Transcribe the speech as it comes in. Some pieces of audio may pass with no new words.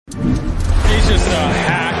a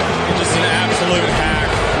hack. He's just an absolute hack.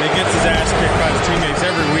 And he gets his ass kicked by his teammates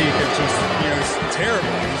every week. It's just, it's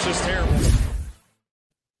terrible. It's just terrible.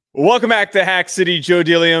 Welcome back to Hack City. Joe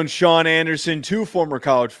DeLeone, Sean Anderson, two former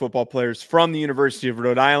college football players from the University of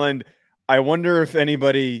Rhode Island. I wonder if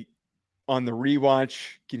anybody on the rewatch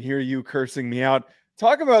can hear you cursing me out.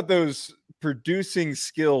 Talk about those producing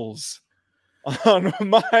skills on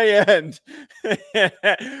my end.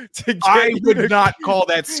 I would not call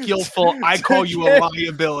that skillful. I call you a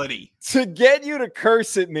liability. To get you to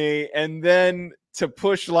curse at me and then to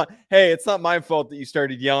push hey, it's not my fault that you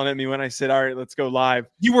started yelling at me when I said, all right, let's go live.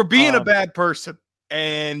 You were being a bad person,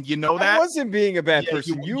 and you know that? I wasn't being a bad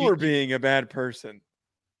person. You were being a bad person.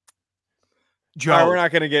 Joe, right, we're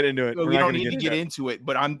not going to get into it. We don't need to get into it,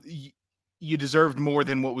 but you deserved more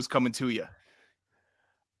than what was coming to you.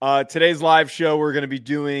 Today's live show, we're going to be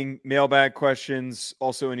doing mailbag questions.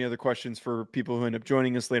 Also, any other questions for people who end up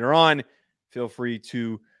joining us later on, feel free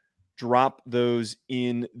to drop those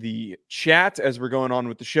in the chat as we're going on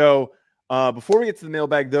with the show. Before we get to the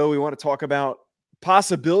mailbag, though, we want to talk about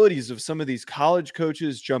possibilities of some of these college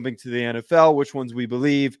coaches jumping to the NFL, which ones we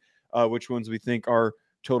believe, which ones we think are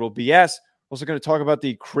total BS. Also going to talk about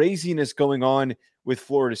the craziness going on with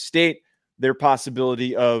Florida State, their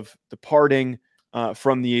possibility of departing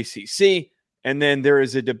from the ACC. And then there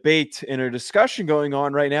is a debate and a discussion going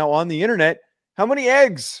on right now on the internet. How many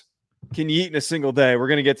eggs can you eat in a single day? We're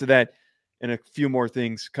going to get to that and a few more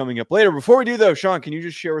things coming up later. Before we do, though, Sean, can you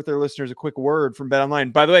just share with our listeners a quick word from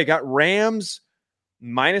BetOnline? By the way, got Rams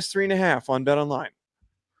 -3.5 on BetOnline.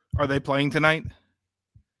 Are they playing tonight?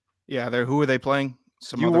 Yeah, who are they playing?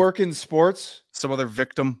 Work in sports? Some other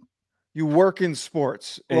victim? You work in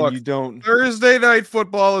sports, and Look, you don't. Thursday night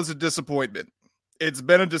football is a disappointment. It's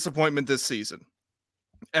been a disappointment this season.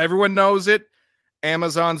 Everyone knows it.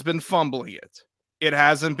 Amazon's been fumbling it. It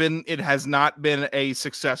has not been a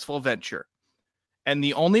successful venture. And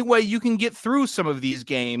the only way you can get through some of these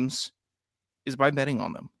games is by betting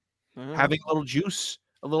on them. Having a little juice,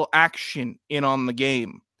 a little action in on the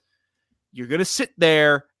game. You're going to sit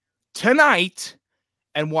there tonight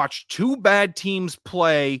and watch two bad teams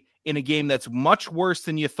play in a game that's much worse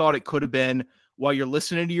than you thought it could have been while you're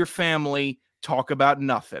listening to your family talk about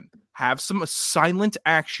nothing. Have some silent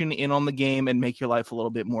action in on the game and make your life a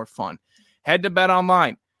little bit more fun. Head to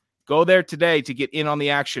BetOnline. Go there today to get in on the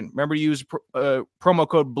action. Remember to use promo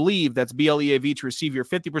code BLEAV, that's BLEAV, to receive your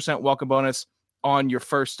 50% welcome bonus on your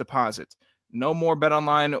first deposit. No more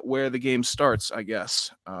BetOnline where the game starts, I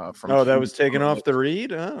guess. That was taken off the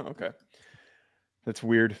read? Oh, okay. That's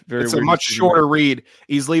weird. It's weird. A much shorter read.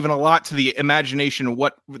 He's leaving a lot to the imagination of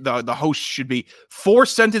what the host should be. 4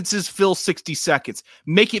 sentences fill 60 seconds.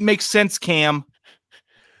 Make it make sense, Cam.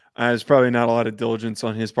 There's probably not a lot of diligence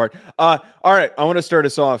on his part. All right. I want to start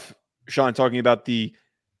us off, Sean, talking about the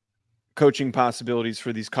coaching possibilities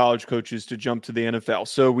for these college coaches to jump to the NFL.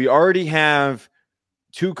 So we already have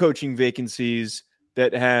 2 coaching vacancies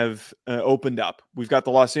that have opened up. We've got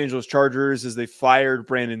the Los Angeles Chargers as they fired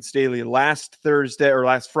Brandon Staley last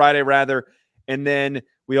Friday rather. And then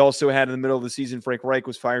we also had in the middle of the season, Frank Reich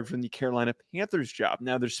was fired from the Carolina Panthers job.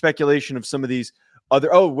 Now there's speculation of some of these other,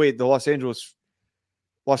 the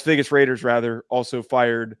Las Vegas Raiders rather also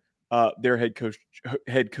fired their head coach,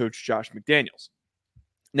 Josh McDaniels.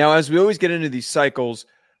 Now, as we always get into these cycles,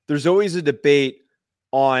 there's always a debate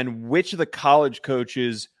on which of the college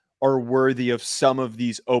coaches are worthy of some of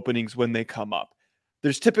these openings when they come up.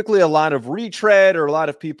 There's typically a lot of retread or a lot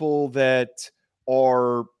of people that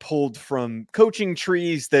are pulled from coaching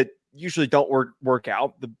trees that usually don't work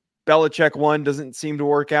out. The Belichick one doesn't seem to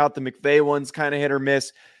work out. The McVay one's kind of hit or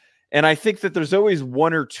miss. And I think that there's always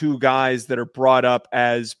 1 or 2 guys that are brought up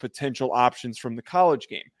as potential options from the college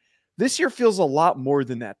game. This year feels a lot more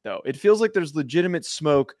than that, though. It feels like there's legitimate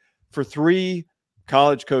smoke for 3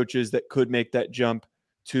 college coaches that could make that jump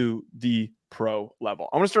to the pro level.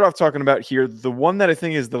 I want to start off talking about here the one that I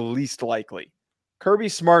think is the least likely. Kirby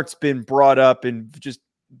Smart's been brought up in just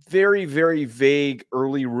very, very vague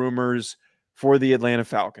early rumors for the Atlanta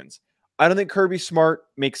Falcons. I don't think Kirby Smart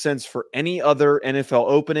makes sense for any other NFL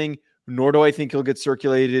opening, nor do I think he'll get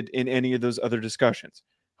circulated in any of those other discussions.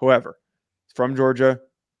 However, from Georgia,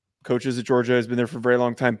 coaches at Georgia, has been there for a very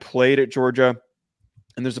long time, played at Georgia,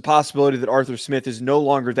 and there's a possibility that Arthur Smith is no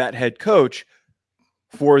longer that head coach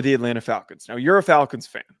for the Atlanta Falcons. Now, you're a Falcons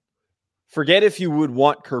fan. Forget if you would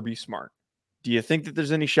want Kirby Smart. Do you think that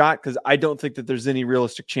there's any shot? Because I don't think that there's any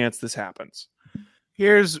realistic chance this happens.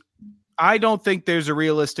 I don't think there's a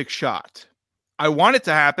realistic shot. I want it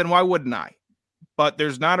to happen. Why wouldn't I? But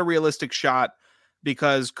there's not a realistic shot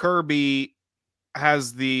because Kirby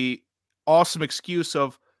has the awesome excuse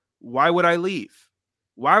of, Why would I leave?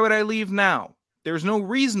 Why would I leave now? There's no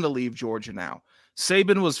reason to leave Georgia now.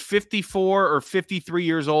 Saban was 54 or 53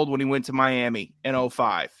 years old when he went to Miami in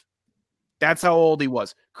 2005. That's how old he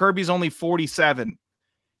was. Kirby's only 47.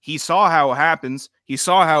 He saw how it happens. He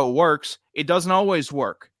saw how it works. It doesn't always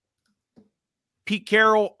work. Pete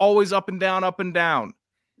Carroll, always up and down, up and down.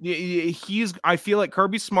 I feel like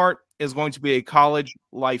Kirby Smart is going to be a college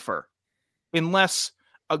lifer unless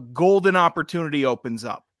a golden opportunity opens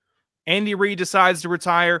up. Andy Reid decides to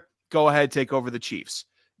retire, go ahead, take over the Chiefs.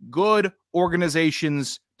 Good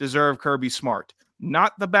organizations deserve Kirby Smart,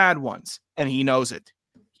 not the bad ones, and he knows it.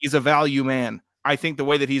 He's a value man. I think the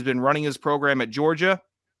way that he's been running his program at Georgia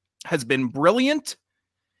has been brilliant,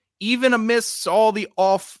 even amidst all the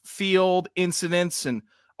off-field incidents and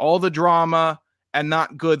all the drama and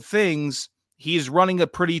not good things. He's running a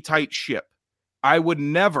pretty tight ship. I would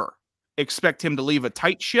never expect him to leave a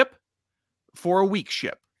tight ship for a weak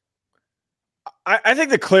ship. I think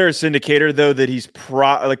the clearest indicator, though, that he's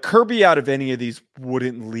like Kirby out of any of these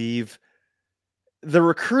wouldn't leave. The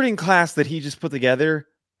recruiting class that he just put together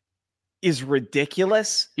is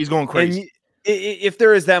ridiculous. He's going crazy. And if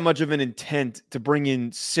there is that much of an intent to bring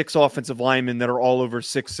in 6 offensive linemen that are all over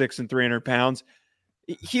 6'6" and 300 pounds,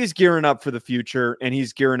 he's gearing up for the future, and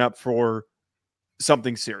he's gearing up for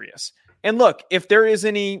something serious. And look, if there is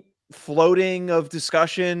any floating of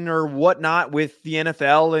discussion or whatnot with the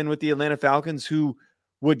NFL and with the Atlanta Falcons who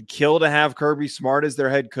would kill to have Kirby Smart as their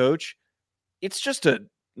head coach, it's just a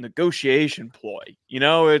negotiation ploy.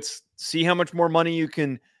 It's see how much more money you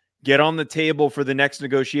can get on the table for the next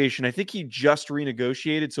negotiation. I think he just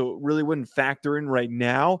renegotiated, so it really wouldn't factor in right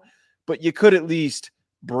now, but you could at least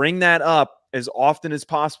bring that up as often as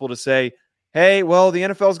possible to say, hey, well, the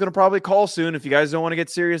NFL is going to probably call soon. If you guys don't want to get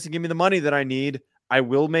serious and give me the money that I need, I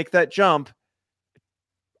will make that jump.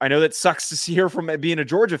 I know that sucks to hear from being a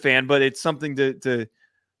Georgia fan, but it's something to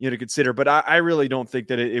consider. But I really don't think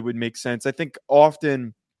that it would make sense. I think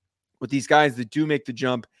often with these guys that do make the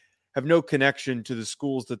jump have no connection to the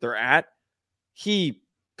schools that they're at. He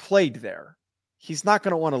played there. He's not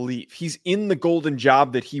going to want to leave. He's in the golden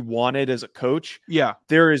job that he wanted as a coach. Yeah.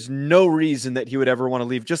 There is no reason that he would ever want to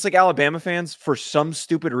leave. Just like Alabama fans, for some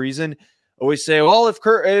stupid reason, always say, well, if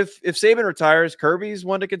Saban retires, Kirby's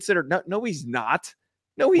one to consider. No, he's not.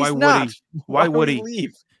 No, he's not. Why would he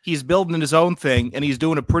leave? He's building his own thing, and he's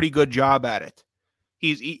doing a pretty good job at it.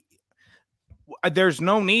 There's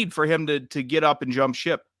no need for him to get up and jump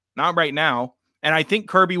ship. Not right now. And I think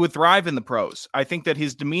Kirby would thrive in the pros. I think that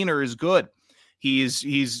his demeanor is good.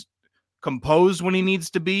 He's composed when he needs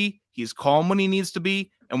to be. He's calm when he needs to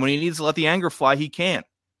be. And when he needs to let the anger fly, he can.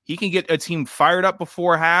 He can get a team fired up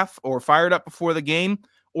before half or fired up before the game,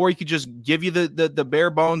 or he could just give you the bare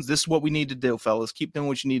bones. This is what we need to do, fellas. Keep doing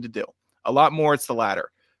what you need to do. A lot more, it's the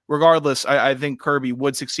latter. Regardless, I think Kirby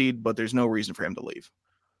would succeed, but there's no reason for him to leave.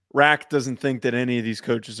 Rack doesn't think that any of these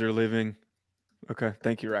coaches are leaving. Okay,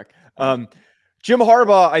 thank you, Rack. Jim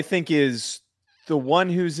Harbaugh, I think, is the one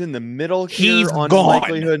who's in the middle here. He's on gone.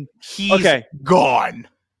 Likelihood. He's gone.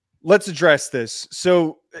 Let's address this.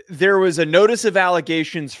 So there was a notice of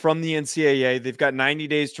allegations from the NCAA. They've got 90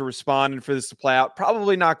 days to respond and for this to play out.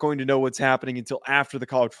 Probably not going to know what's happening until after the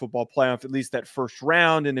college football playoff, at least that first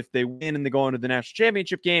round. And if they win and they go into the national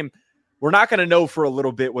championship game, we're not going to know for a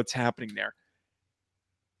little bit what's happening there.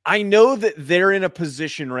 I know that they're in a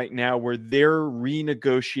position right now where they're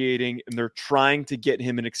renegotiating and they're trying to get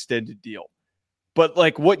him an extended deal. But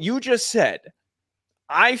like what you just said,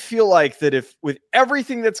 I feel like that if with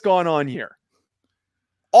everything that's gone on here,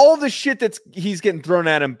 all the shit he's getting thrown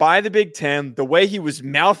at him by the Big Ten, the way he was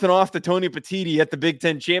mouthing off to Tony Petitti at the Big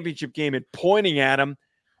Ten championship game and pointing at him,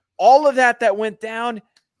 all of that went down.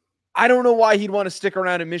 I don't know why he'd want to stick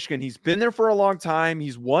around in Michigan. He's been there for a long time.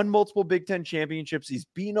 He's won multiple Big Ten championships. He's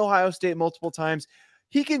beaten Ohio State multiple times.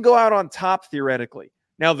 He can go out on top theoretically.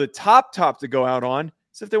 Now, the top to go out on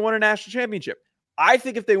is if they won a national championship. I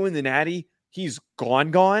think if they win the Natty, he's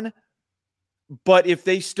gone. But if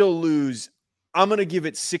they still lose, I'm going to give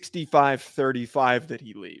it 65-35 that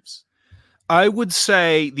he leaves. I would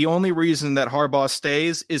say the only reason that Harbaugh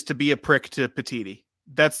stays is to be a prick to Petitti.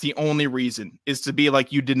 That's the only reason, is to be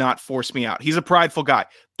like, you did not force me out. He's a prideful guy.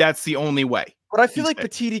 That's the only way. But I feel like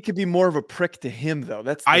Petitti could be more of a prick to him, though.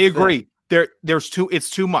 I agree. It's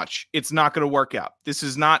too much. It's not going to work out. This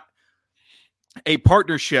is not a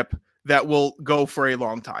partnership that will go for a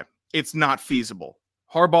long time. It's not feasible.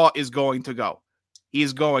 Harbaugh is going to go. He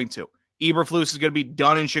is going to. Eberflus is going to be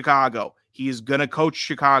done in Chicago. He is going to coach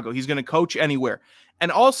Chicago. He's going to coach anywhere.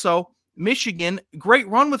 And also, Michigan, great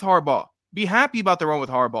run with Harbaugh. Be happy about the run with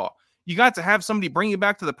Harbaugh. You got to have somebody bring you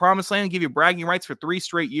back to the promised land and give you bragging rights for 3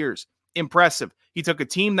 straight years. Impressive. He took a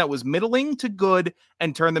team that was middling to good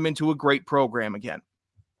and turned them into a great program again.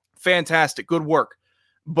 Fantastic. Good work.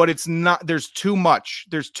 But it's not, there's too much.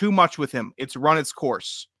 There's too much with him. It's run its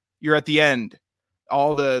course. You're at the end.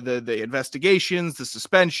 All the investigations, the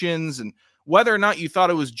suspensions, and whether or not you thought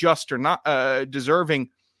it was just or not deserving,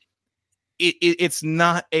 it's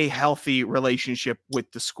not a healthy relationship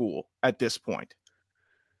with the school at this point.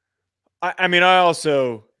 I mean, I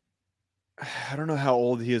don't know how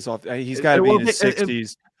old he is off. He's got to be in his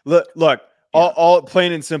 60s. Look, all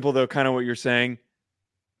plain and simple, though, kind of what you're saying.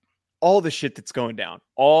 All the shit that's going down,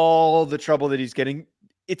 all the trouble that he's getting,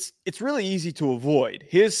 it's really easy to avoid.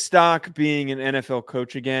 His stock being an NFL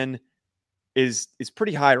coach again is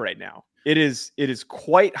pretty high right now. It is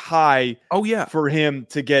quite high. Oh yeah, for him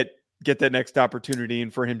to get that next opportunity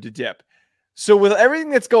and for him to dip. So with everything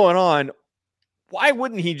that's going on, why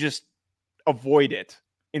wouldn't he just avoid it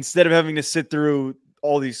instead of having to sit through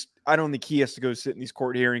all these? I don't think he has to go sit in these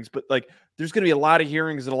court hearings, but like there's going to be a lot of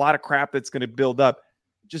hearings and a lot of crap that's going to build up.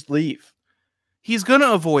 Just leave. He's going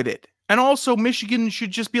to avoid it. And also Michigan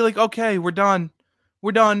should just be like, okay, we're done.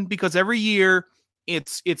 We're done, because every year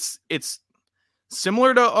it's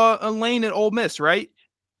similar to a Lane at Ole Miss, right?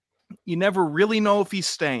 You never really know if he's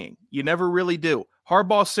staying. You never really do.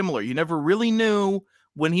 Harbaugh, similar. You never really knew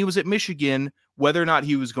when he was at Michigan whether or not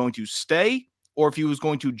he was going to stay or if he was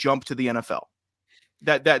going to jump to the NFL.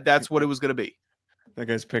 That's what it was going to be. That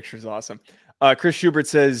guy's picture is awesome. Chris Schubert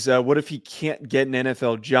says, "What if he can't get an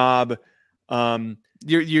NFL job?"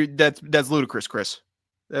 That's ludicrous, Chris.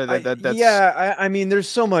 I mean, there's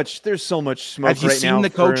so much smoke. Have you right seen now the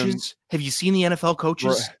coaches? Have you seen the NFL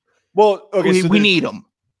coaches? Well, okay, we need them.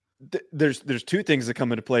 There's 2 things that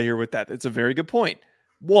come into play here with that. It's a very good point.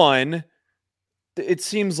 One, it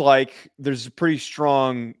seems like there's a pretty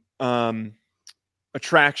strong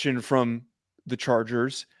attraction from the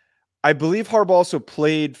Chargers. I believe Harbaugh also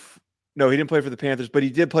played. No, he didn't play for the Panthers, but he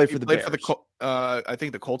did play for the Bears. I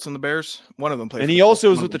think the Colts and the Bears. One of them played. And he also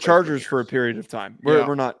was with the Chargers for a period of time.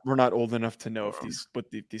 We're not old enough to know if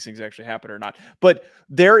these things actually happen or not. But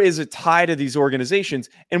there is a tie to these organizations.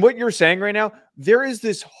 And what you're saying right now, there is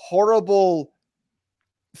this horrible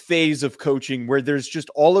phase of coaching where there's just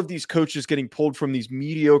all of these coaches getting pulled from these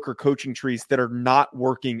mediocre coaching trees that are not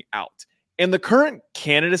working out. And the current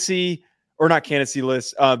candidacy, or not candidacy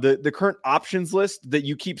list, the current options list that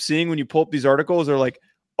you keep seeing when you pull up these articles are like,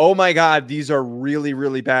 oh my God, these are really,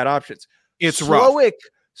 really bad options. It's rough.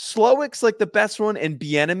 Slowick's like the best one, and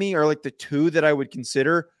Bieniemy are like the 2 that I would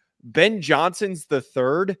consider. Ben Johnson's the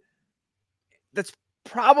 3rd. That's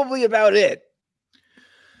probably about it.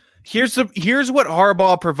 Here's what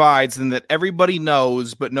Harbaugh provides, and that everybody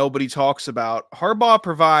knows but nobody talks about. Harbaugh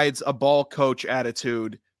provides a ball coach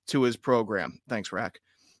attitude to his program. Thanks, Rack.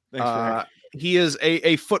 He is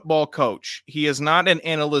a football coach. He is not an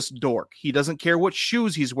analyst dork. He doesn't care what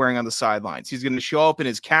shoes he's wearing on the sidelines. He's going to show up in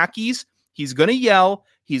his khakis. He's going to yell.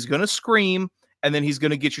 He's going to scream, and then he's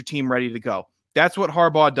going to get your team ready to go. That's what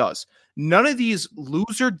Harbaugh does. None of these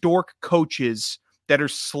loser dork coaches that are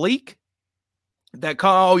sleek, that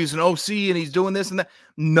call, he's an OC and he's doing this and that.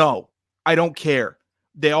 No, I don't care.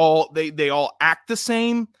 They all act the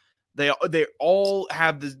same. They all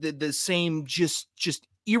have the same just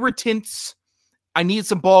irritants. I need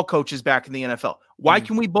some ball coaches back in the NFL. Why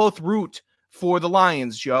can we both root for the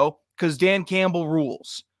Lions, Joe? Because Dan Campbell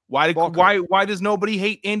rules. Why does nobody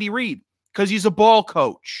hate Andy Reid? Because he's a ball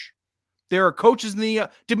coach. There are coaches in the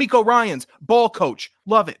D'Amico Ryans, ball coach.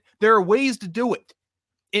 Love it. There are ways to do it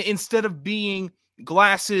instead of being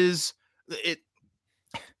glasses.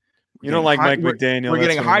 You don't like Mike McDaniel. We're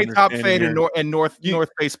getting a high top fade and North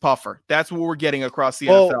Face puffer. That's what we're getting across the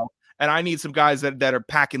NFL. And I need some guys that are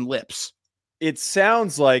packing lips. It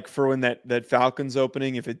sounds like for when that Falcons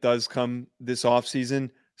opening, if it does come this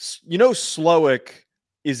offseason, Slowick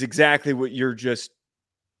is exactly what you're just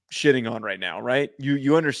shitting on right now, right?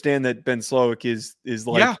 You understand that Ben Slowick is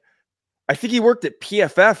like, yeah. I think he worked at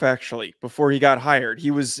PFF actually before he got hired.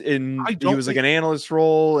 He was like an analyst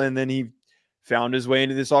role, and then he found his way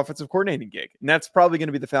into this offensive coordinating gig. And that's probably going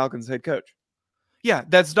to be the Falcons head coach. Yeah,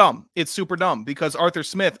 that's dumb. It's super dumb because Arthur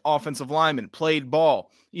Smith, offensive lineman, played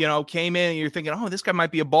ball, came in and you're thinking, oh, this guy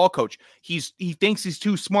might be a ball coach. He thinks he's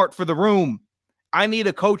too smart for the room. I need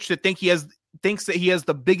a coach that thinks that he has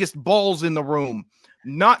the biggest balls in the room,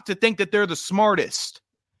 not to think that they're the smartest.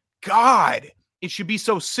 God, it should be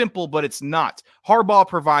so simple, but it's not. Harbaugh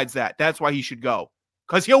provides that. That's why he should go,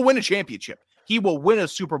 because he'll win a championship. He will win a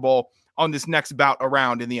Super Bowl on this next bout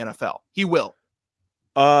around in the NFL. He will.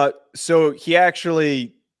 So he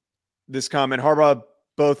actually, this comment, Harbaugh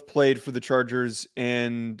both played for the Chargers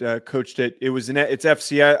and coached it. It's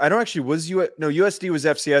FCS. I don't actually USD was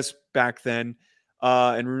FCS back then,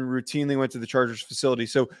 and routinely went to the Chargers facility.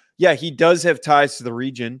 So yeah, he does have ties to the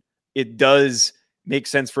region. It does make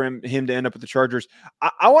sense for him to end up with the Chargers.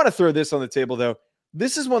 I want to throw this on the table though.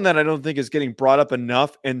 This is one that I don't think is getting brought up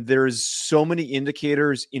enough, and there's so many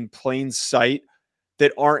indicators in plain sight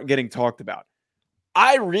that aren't getting talked about.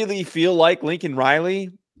 I really feel like Lincoln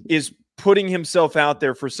Riley is putting himself out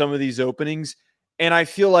there for some of these openings, and I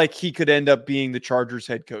feel like he could end up being the Chargers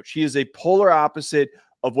head coach. He is a polar opposite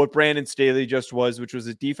of what Brandon Staley just was, which was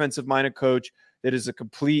a defensive-minded coach that is a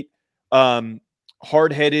complete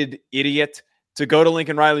hard-headed idiot, to go to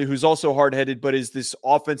Lincoln Riley, who's also hard-headed, but is this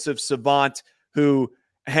offensive savant who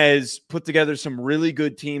has put together some really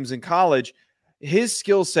good teams in college. His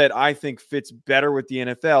skill set, I think, fits better with the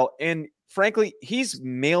NFL, and frankly, he's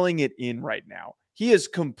mailing it in right now. He is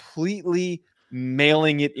completely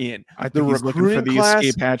mailing it in. I think he's looking for the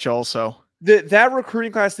escape hatch also. That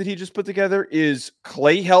recruiting class that he just put together is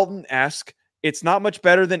Clay Helton-esque. It's not much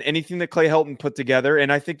better than anything that Clay Helton put together, and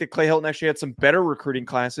I think that Clay Helton actually had some better recruiting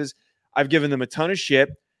classes. I've given them a ton of shit.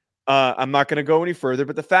 I'm not going to go any further,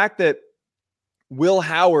 but the fact that Will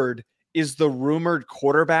Howard is the rumored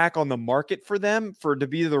quarterback on the market for them to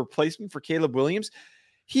be the replacement for Caleb Williams,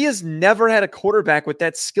 he has never had a quarterback with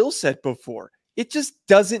that skill set before. It just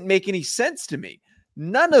doesn't make any sense to me.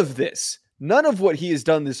 None of what he has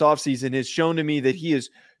done this offseason has shown to me that he is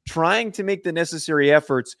trying to make the necessary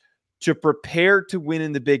efforts to prepare to win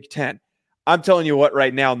in the Big Ten. I'm telling you what,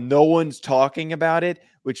 right now, no one's talking about it,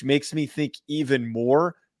 which makes me think even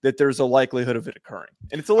more that there's a likelihood of it occurring.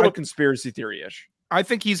 And it's a little conspiracy theory-ish. I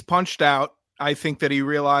think he's punched out. I think that he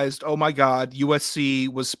realized, oh my God,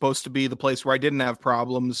 USC was supposed to be the place where I didn't have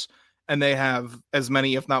problems, and they have as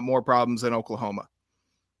many, if not more, problems than Oklahoma.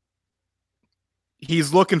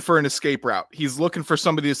 He's looking for an escape route. He's looking for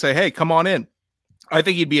somebody to say, hey, come on in. I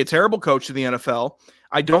think he'd be a terrible coach to the NFL.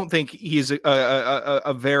 I don't think he's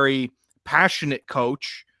a very passionate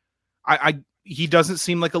coach. He doesn't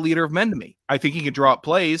seem like a leader of men to me. I think he can draw up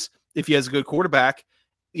plays if he has a good quarterback.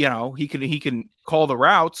 You know, he can call the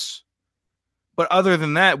routes. But other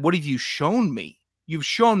than that, what have you shown me? You've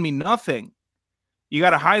shown me nothing. You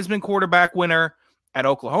got a Heisman quarterback winner at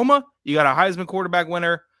Oklahoma. You got a Heisman quarterback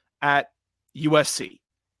winner at USC.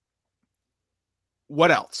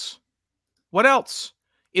 What else? What else?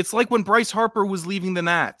 It's like when Bryce Harper was leaving the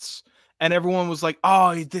Nats and everyone was like,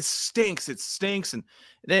 oh, this stinks. It stinks. And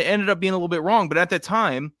it ended up being a little bit wrong. But at that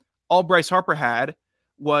time, all Bryce Harper had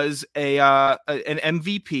was an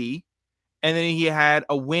MVP, and then he had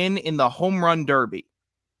a win in the home run derby.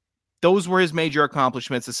 Those were his major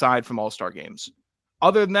accomplishments aside from all-star games.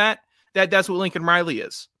 Other than that, that's what Lincoln Riley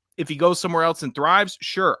is. If he goes somewhere else and thrives,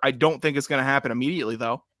 sure. I don't think it's going to happen immediately,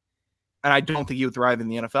 though. And I don't think he would thrive in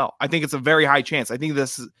the NFL. I think it's a very high chance. I think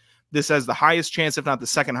this has the highest chance, if not the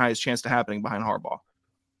second highest chance to happening behind Harbaugh.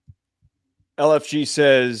 LFG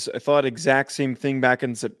says, I thought exact same thing back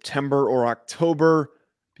in September or October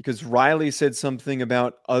because Riley said something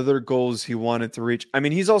about other goals he wanted to reach. I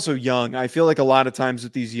mean, he's also young. I feel like a lot of times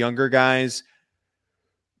with these younger guys,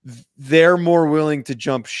 they're more willing to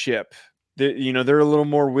jump ship. They're a little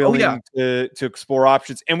more willing to explore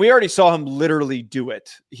options. And we already saw him literally do it.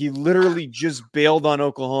 He literally just bailed on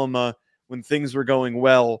Oklahoma when things were going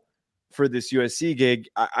well for this USC gig.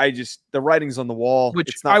 The writing's on the wall.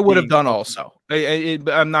 Which I would have done also.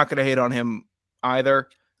 I'm not going to hate on him either.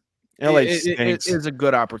 It is a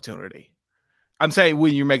good opportunity. I'm saying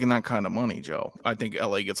when you're making that kind of money, Joe, I think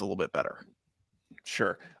LA gets a little bit better.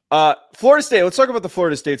 Sure. Florida State. Let's talk about the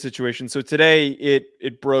Florida State situation. So today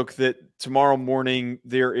it broke that tomorrow morning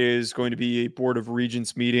there is going to be a Board of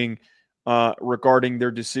Regents meeting regarding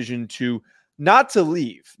their decision not to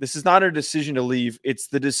leave. This is not a decision to leave. It's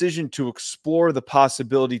the decision to explore the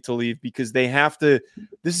possibility to leave because they have to.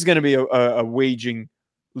 This is going to be a waging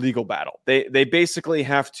legal battle. They basically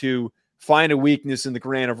have to find a weakness in the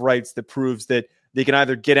grant of rights that proves that they can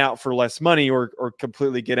either get out for less money or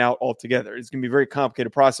completely get out altogether. It's going to be a very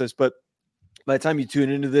complicated process, but by the time you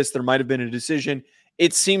tune into this, there might have been a decision.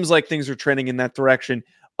 It seems like things are trending in that direction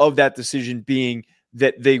of that decision being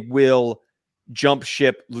that they will jump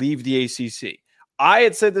ship, leave the ACC. I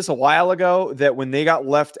had said this a while ago that when they got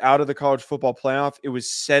left out of the college football playoff, it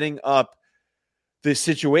was setting up the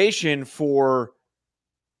situation for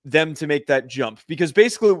them to make that jump because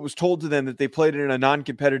basically it was told to them that they played in a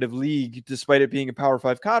non-competitive league despite it being a Power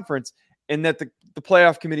 5 conference and that the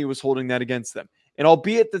playoff committee was holding that against them. And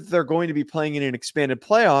albeit that they're going to be playing in an expanded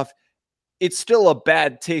playoff, it's still a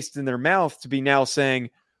bad taste in their mouth to be now saying,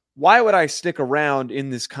 why would I stick around in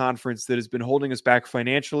this conference that has been holding us back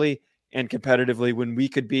financially and competitively when we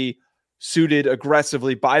could be suited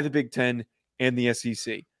aggressively by the Big Ten and the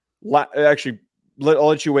SEC? Actually, I'll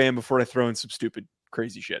let you weigh in before I throw in some stupid,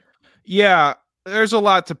 crazy shit. Yeah, there's a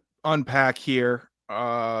lot to unpack here.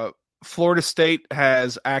 Florida State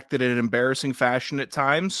has acted in an embarrassing fashion at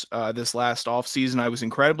times. This last offseason, I was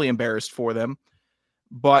incredibly embarrassed for them.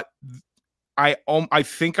 But I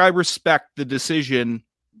think I respect the decision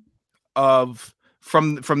of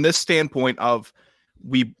from this standpoint of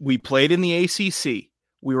we played in the ACC.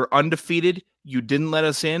 We were undefeated. You didn't let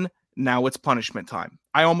us in. Now it's punishment time.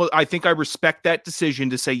 I think I respect that decision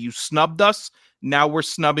to say you snubbed us. Now we're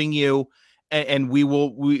snubbing you. And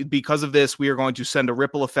we because of this, we are going to send a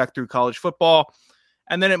ripple effect through college football.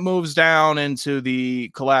 And then it moves down into the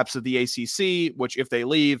collapse of the ACC, which if they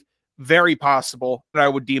leave, very possible, that I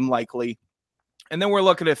would deem likely. And then we're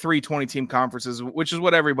looking at 3 20-team conferences, which is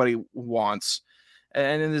what everybody wants.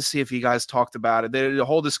 And then to see if you guys talked about it. There's a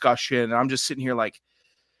whole discussion. And I'm just sitting here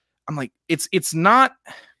it's not,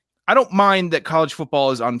 I don't mind that college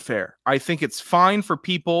football is unfair. I think it's fine for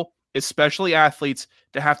people, especially athletes,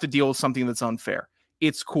 to have to deal with something that's unfair.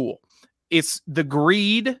 It's cool. It's the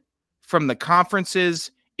greed from the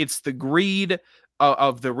conferences. It's the greed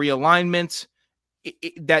of the realignment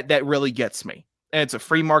that really gets me. And it's a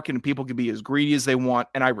free market and people can be as greedy as they want.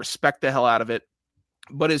 And I respect the hell out of it.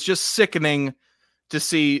 But it's just sickening to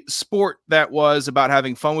see sport that was about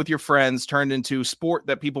having fun with your friends turned into sport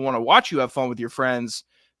that people want to watch you have fun with your friends,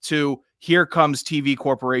 to here comes TV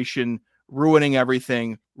corporation ruining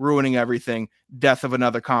everything, death of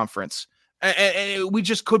another conference. And we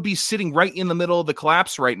just could be sitting right in the middle of the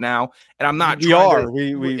collapse right now. And I'm not.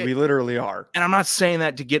 We literally are. And I'm not saying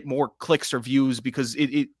that to get more clicks or views because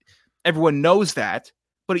everyone knows that.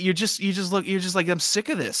 But you're just like, I'm sick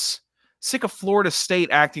of this. Sick of Florida State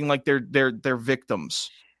acting like they're victims.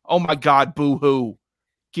 Oh my God, boo-hoo.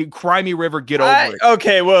 Cry me river, get over it.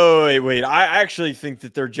 Okay, wait. I actually think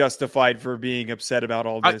that they're justified for being upset about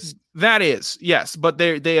all this. That is, yes, but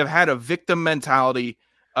they have had a victim mentality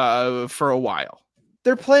for a while.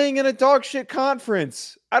 They're playing in a dog shit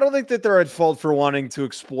conference. I don't think that they're at fault for wanting to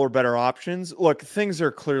explore better options. Look, things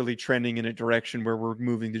are clearly trending in a direction where we're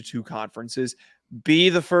moving to 2 conferences. Be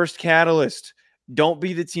the first catalyst. Don't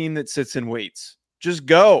be the team that sits and waits. Just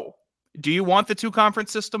go. Do you want the 2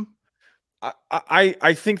 conference system?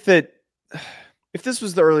 I think that if this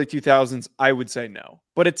was the early 2000s, I would say no,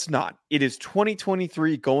 but it's not. It is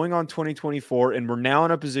 2023 going on 2024, and we're now in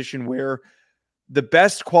a position where the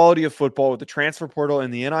best quality of football with the transfer portal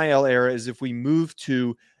and the NIL era is if we move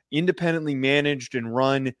to independently managed and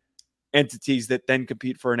run entities that then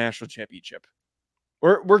compete for a national championship.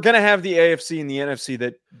 We're going to have the AFC and the NFC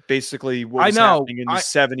that basically was happening in the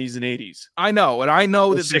 70s and 80s. I know, and I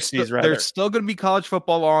know that there's still going to be college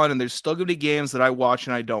football on, and there's still going to be games that I watch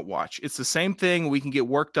and I don't watch. It's the same thing. We can get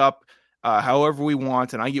worked up however we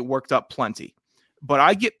want, and I get worked up plenty. But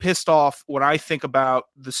I get pissed off when I think about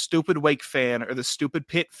the stupid Wake fan or the stupid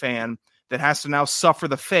Pitt fan that has to now suffer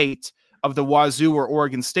the fate of the Wazoo or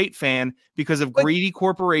Oregon State fan because of greedy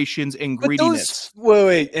corporations and greediness.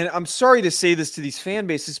 Wait, and I'm sorry to say this to these fan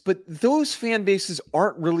bases, but those fan bases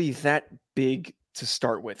aren't really that big to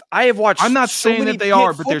start with. I have watched. I'm not saying that they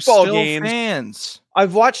are, but they're still fans.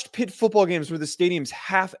 I've watched Pitt football games where the stadium's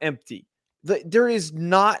half empty. There is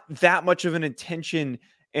not that much of an intention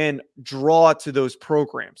and draw to those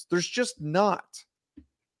programs. There's just not.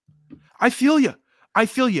 I feel you,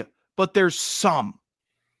 but there's some.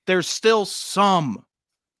 There's still some.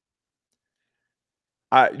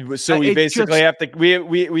 So we basically have to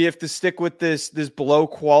we have to stick with this below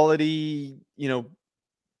quality,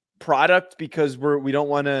 product because we don't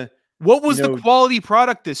want to. What was the quality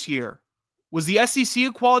product this year? Was the SEC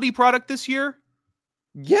a quality product this year?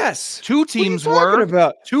 Yes. 2 teams were.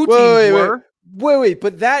 About? 2 teams were. Wait,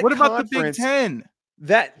 but that. What about the Big Ten?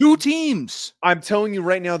 That 2 teams. I'm telling you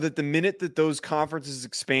right now that the minute that those conferences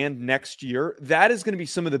expand next year, that is going to be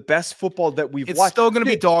some of the best football that we've watched. It's still going to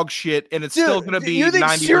be dog shit, and it's still going to be 90% dog shit. You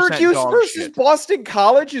think Syracuse versus Boston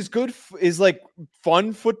College is good? Is like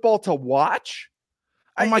fun football to watch?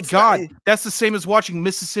 Oh my God, that's the same as watching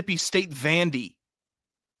Mississippi State Vandy.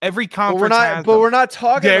 Every conference, we're not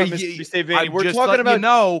talking about Mississippi State Vandy.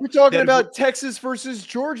 We're talking about Texas versus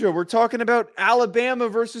Georgia. We're talking about Alabama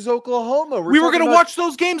versus Oklahoma. We were going to watch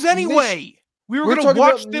those games anyway. We were going to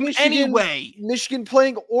watch them anyway. Michigan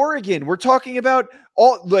playing Oregon. We're talking about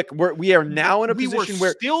we are now in a position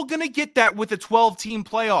where still going to get that with a 12-team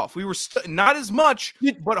playoff. We were not as much,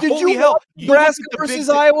 but did holy you hell! Nebraska versus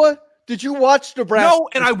Iowa. Did you watch Nebraska? No,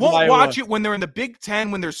 and I won't watch it when they're in the Big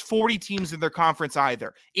Ten, when there's 40 teams in their conference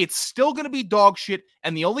either. It's still going to be dog shit,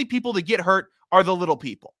 and the only people that get hurt are the little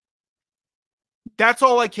people. That's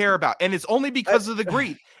all I care about, and it's only because of the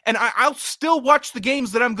greed. And I'll still watch the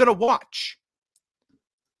games that I'm going to watch.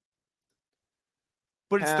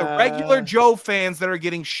 But it's the regular Joe fans that are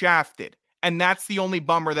getting shafted, and that's the only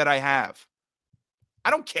bummer that I have.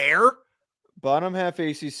 I don't care. Bottom half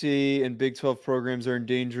ACC and Big 12 programs are in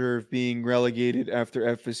danger of being relegated after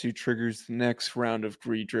FSU triggers the next round of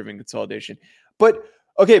greed-driven consolidation. But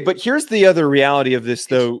here's the other reality of this,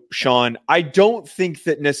 though, Sean. I don't think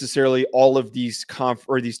that necessarily all of these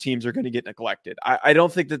these teams are going to get neglected. I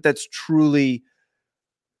don't think that that's truly.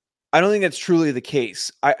 I don't think that's truly the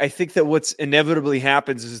case. I think that what's inevitably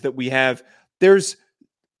happens is that there's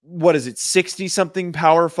 60-something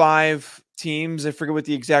Power 5 teams. I forget what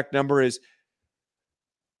the exact number is.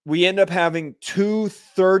 We end up having 2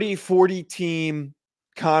 30-40 team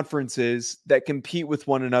conferences that compete with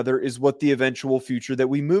one another is what the eventual future that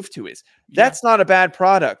we move to is. Yeah. That's not a bad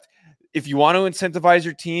product. If you want to incentivize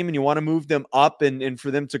your team and you want to move them up and for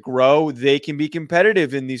them to grow, they can be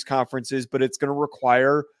competitive in these conferences, but it's going to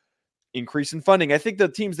require increase in funding. I think the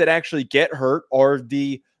teams that actually get hurt are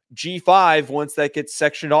the G5 once that gets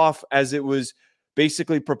sectioned off, as it was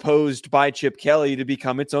basically proposed by Chip Kelly to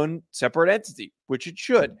become its own separate entity, which it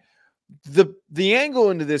should. The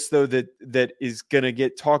angle into this, though, that is going to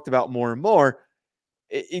get talked about more and more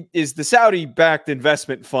is the Saudi-backed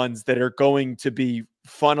investment funds that are going to be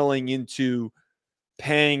funneling into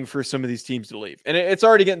paying for some of these teams to leave. And it's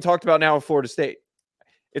already getting talked about now with Florida State.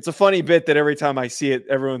 It's a funny bit that every time I see it,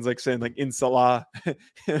 everyone's like saying like Inshallah,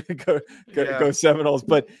 go Seminoles.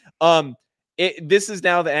 But this is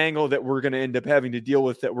now the angle that we're going to end up having to deal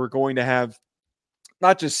with, that we're going to have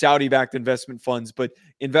not just Saudi-backed investment funds, but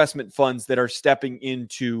investment funds that are stepping in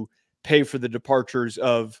to pay for the departures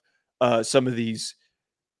of some of these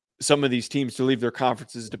teams to leave their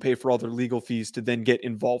conferences, to pay for all their legal fees, to then get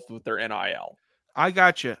involved with their NIL. I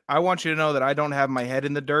got you. I want you to know that I don't have my head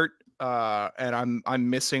in the dirt, and I'm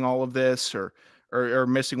missing all of this or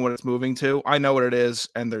missing what it's moving to. I know what it is,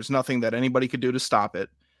 and there's nothing that anybody could do to stop it,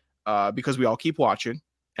 because we all keep watching,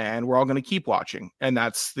 and we're all going to keep watching, and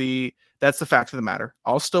that's the fact of the matter.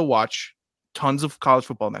 I'll still watch tons of college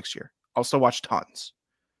football next year. I'll still watch tons,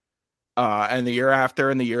 and the year after,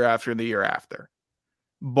 and the year after, and the year after.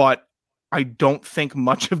 But I don't think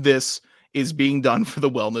much of this is being done for the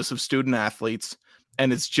wellness of student athletes,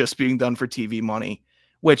 and it's just being done for TV money,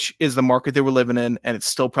 which is the market that we're living in, and it's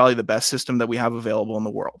still probably the best system that we have available in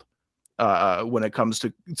the world when it comes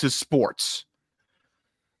to sports.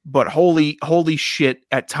 But holy shit,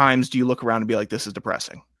 at times do you look around and be like, this is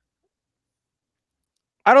depressing.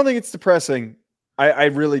 I don't think it's depressing. I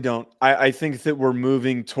really don't. I think that we're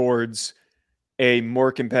moving towards a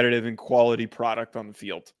more competitive and quality product on the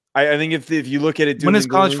field. I think if you look at it, when has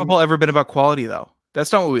college football ever been about quality, though?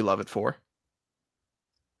 That's not what we love it for.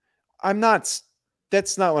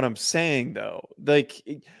 That's not what I'm saying, though. Like,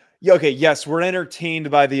 okay, yes, we're entertained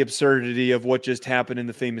by the absurdity of what just happened in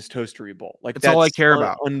the famous Toastery Bowl. Like, that's all I care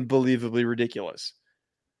about. Unbelievably ridiculous.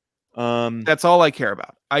 That's all I care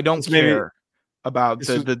about. I don't care about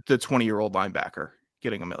the 20-year-old linebacker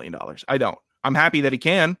getting $1 million. I don't. I'm happy that he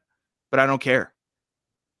can, but I don't care.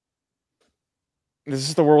 This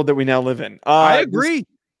is the world that we now live in. I agree.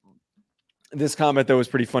 This comment, though, was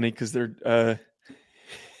pretty funny because they're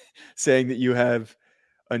saying that you have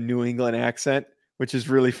a New England accent, which is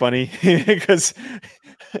really funny because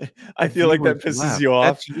I feel like that pisses you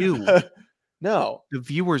off. That's you. No. The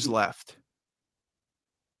viewers left.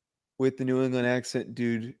 With the New England accent,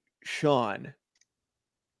 dude, Sean.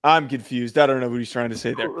 I'm confused. I don't know what he's trying to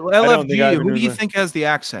say there. LFG, who do you think has the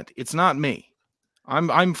accent? It's not me.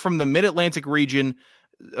 I'm from the Mid-Atlantic region.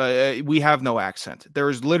 We have no accent. There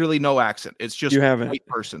is literally no accent. It's just a white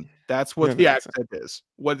person. That's what the accent is.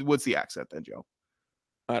 What's the accent then, Joe?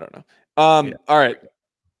 I don't know. All right.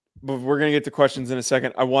 But we're going to get to questions in a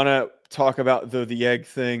second. I want to talk about the egg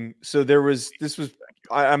thing. So I'm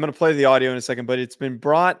going to play the audio in a second, but it's been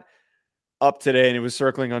brought up today and it was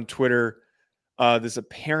circling on Twitter. This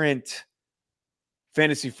apparent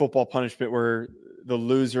fantasy football punishment where the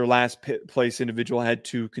loser last place individual had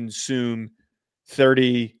to consume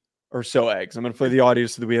 30 or so eggs. I'm going to play the audio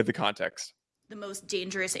so that we have the context. The most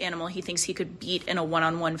dangerous animal he thinks he could beat in a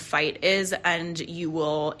one-on-one fight is, and you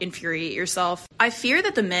will infuriate yourself. I fear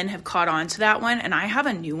that the men have caught on to that one, and I have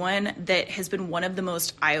a new one that has been one of the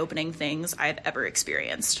most eye-opening things I've ever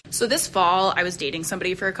experienced. So this fall, I was dating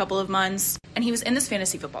somebody for a couple of months, and he was in this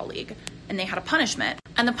fantasy football league, and they had a punishment.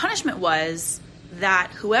 And the punishment was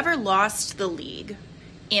that whoever lost the league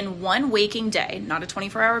in one waking day, not a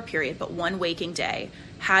 24-hour period, but one waking day,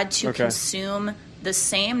 had to consume the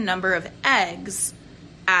same number of eggs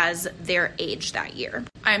as their age that year.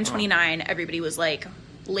 I am 29. Everybody was like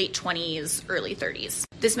late 20s, early 30s.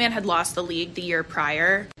 This man had lost the league the year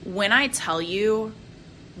prior. When I tell you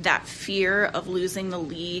that fear of losing the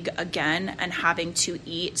league again and having to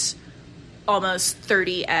eat almost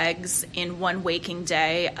 30 eggs in one waking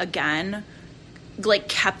day again, like,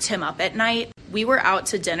 kept him up at night. We were out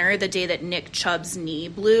to dinner the day that Nick Chubb's knee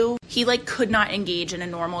blew. He like could not engage in a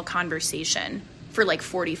normal conversation for like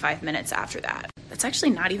 45 minutes after that. That's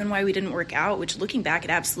actually not even why we didn't work out, which looking back,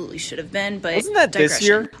 it absolutely should have been. But wasn't that digression. This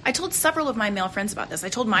year? I told several of my male friends about this. I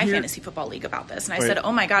told my fantasy football league about this. And I said,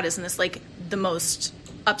 oh my God, isn't this like the most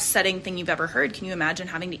upsetting thing you've ever heard? Can you imagine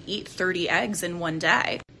having to eat 30 eggs in one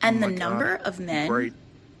day? And the number of men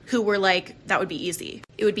who were like, that would be easy.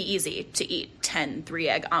 It would be easy to eat 10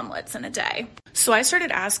 3-egg omelets in a day. So I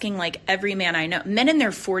started asking like every man I know. Men in their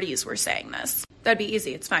 40s were saying this. That'd be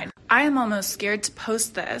easy. It's fine. I am almost scared to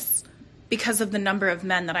post this because of the number of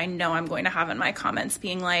men that I know I'm going to have in my comments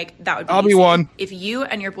being like, that would be I'll easy. be one. If you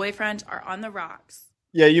and your boyfriend are on the rocks.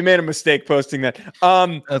 Yeah, you made a mistake posting that.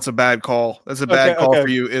 That's a bad call. That's a bad call for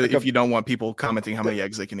you if you don't want people commenting how many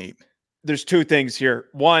eggs they can eat. There's two things here.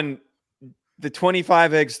 One, the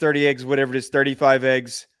 25 eggs, 30 eggs, whatever it is, 35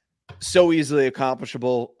 eggs, so easily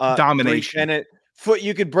accomplishable. Domination.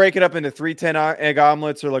 You could break it up into 3 egg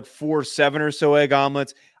omelets or like 4 7 or so egg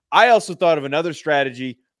omelets. I also thought of another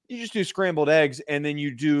strategy. You just do scrambled eggs and then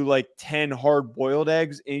you do like 10 hard boiled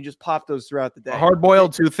eggs and you just pop those throughout the day. Hard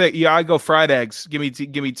boiled, too thick. Yeah, I go fried eggs. Give me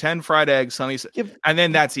 10 fried eggs, honey. And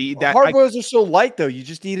then that's that. Hard boils are so light though. You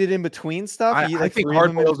just eat it in between stuff. I think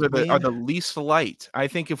hard boils are the least light. I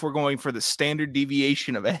think if we're going for the standard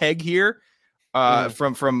deviation of egg here,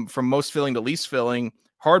 from most filling to least filling,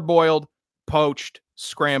 hard boiled, poached,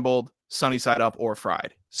 scrambled, sunny side up, or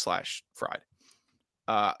fried. So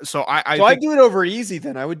I do it over easy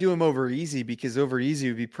then. I would do them over easy because over easy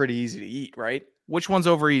would be pretty easy to eat, right? Which one's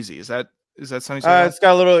over easy? Is that sunny side up?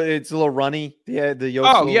 It's a little runny. Yeah, the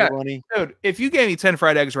yolk's a little runny. Dude, if you gave me 10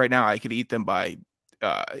 fried eggs right now, I could eat them by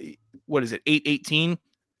 8:18,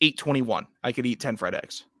 8:21. I could eat 10 fried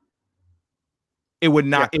eggs. It would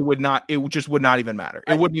not, it just would not even matter.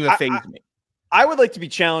 It wouldn't even faze me. I would like to be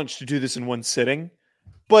challenged to do this in one sitting.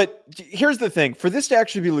 But here's the thing. For this to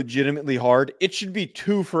actually be legitimately hard, it should be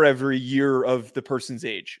 2 for every year of the person's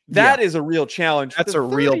age. That is a real challenge. That's a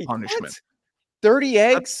real punishment. What? 30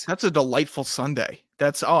 eggs? That's a delightful Sunday.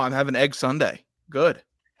 I'm having egg Sunday. Good.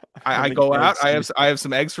 I go out. I have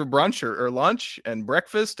some eggs for brunch or lunch and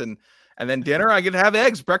breakfast and then dinner. I get to have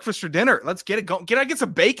eggs, breakfast or dinner. Let's get it going. Can I get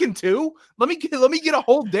some bacon too? Let me get a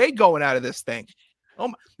whole day going out of this thing.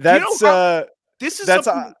 Oh,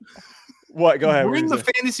 what? Go ahead. Bring the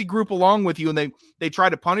fantasy group along with you, and they try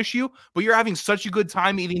to punish you, but you're having such a good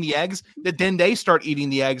time eating the eggs that then they start eating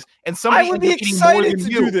the eggs, and somebody I would be excited to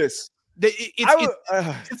do this.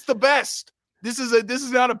 It's the best. This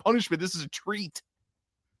is not a punishment. This is a treat.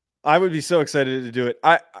 I would be so excited to do it.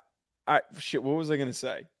 Shit. What was I going to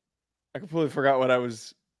say? I completely forgot what I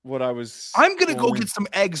was. I'm gonna go get some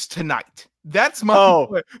eggs tonight. That's my.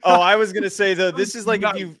 I was gonna say though, this is like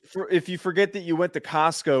if you forget that you went to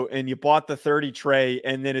Costco and you bought the 30 tray,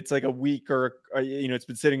 and then it's like a week or it's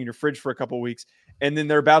been sitting in your fridge for a couple of weeks, and then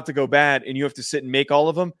they're about to go bad, and you have to sit and make all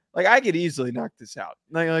of them. Like I could easily knock this out.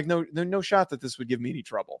 Like no shot that this would give me any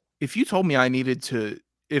trouble. If you told me I needed to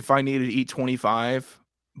eat 25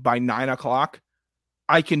 by 9 o'clock,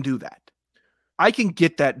 I can do that. I can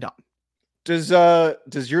get that done. Does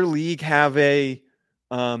your league have a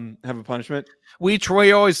punishment? We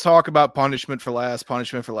always talk about punishment for last,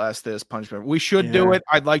 this punishment. We should do it.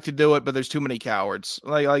 I'd like to do it, but there's too many cowards.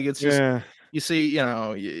 Like it's just you see,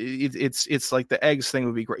 it's like the eggs thing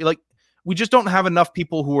would be great. Like we just don't have enough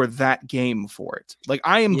people who are that game for it. Like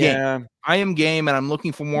I am game. I am game, and I'm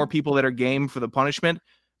looking for more people that are game for the punishment.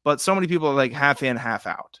 But so many people are like half in, half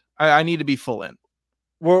out. I need to be full in.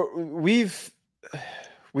 Well,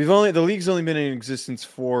 the league's only been in existence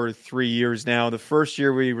for 3 years now. The first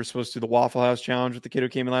year we were supposed to do the Waffle House Challenge with the kid who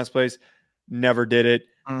came in last place. Never did it.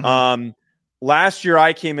 Mm-hmm. Last year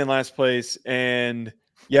I came in last place, and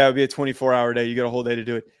it would be a 24-hour day. You got a whole day to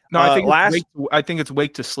do it. No, I think it's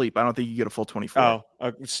wake to sleep. I don't think you get a full 24.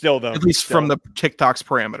 Still though. At least from the TikTok's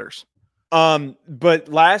parameters. But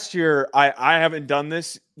last year I haven't done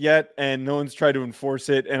this yet, and no one's tried to enforce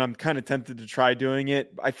it, and I'm kind of tempted to try doing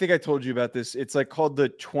it. I think I told you about this. It's like called the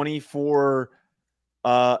 24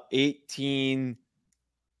 18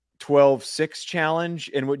 12 6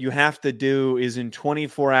 challenge, and what you have to do is in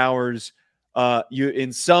 24 hours you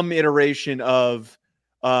in some iteration of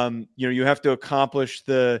You have to accomplish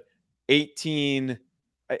the 18.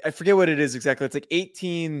 I forget what it is exactly. It's like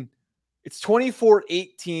 18. It's 24,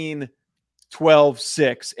 18, 12,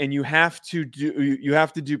 6. And you have to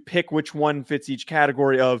do pick which one fits each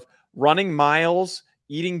category of running miles,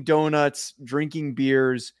 eating donuts, drinking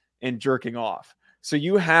beers, and jerking off. So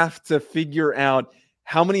you have to figure out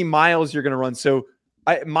how many miles you're going to run. So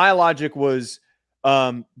my logic was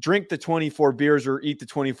drink the 24 beers or eat the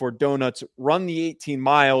 24 donuts, run the 18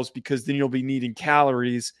 miles because then you'll be needing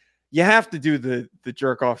calories. You have to do the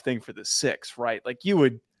jerk off thing for the 6, right? Like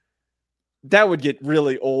that would get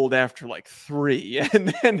really old after like 3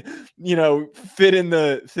 and then, fit in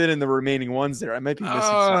the remaining ones there. I might be missing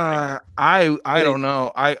something. I don't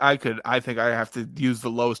know. I think I have to use the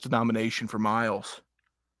lowest denomination for miles.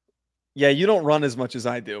 Yeah. You don't run as much as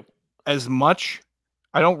I do. As much?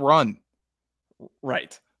 I don't run.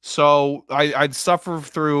 Right. So I'd suffer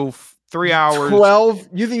through 3 hours. 12.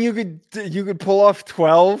 You think you could pull off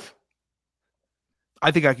 12? I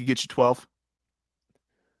think I could get you 12.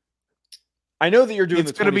 I know that you're doing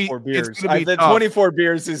the 24 beers. The 24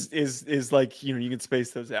 beers is like, you can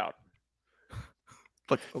space those out.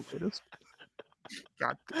 Like, it is.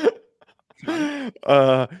 God.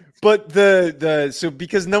 But so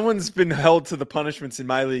because no one's been held to the punishments in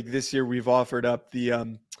my league this year, we've offered up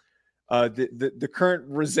the current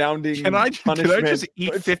resounding punishment. Can I just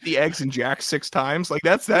eat 50 eggs and jack 6 times? Like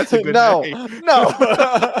that's a good day. No.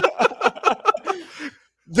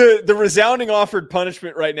 The resounding offered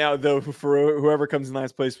punishment right now, though, for whoever comes in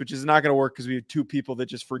last place, which is not going to work because we have 2 people that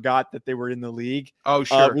just forgot that they were in the league. Oh,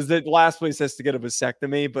 sure. Was that last place has to get a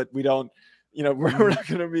vasectomy, but we don't, we're not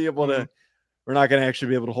going to be able to, we're not going to actually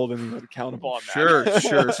be able to hold anyone accountable on that.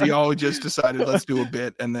 Sure. So y'all just decided let's do a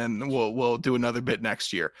bit and then we'll do another bit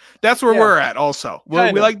next year. That's where we're at also. We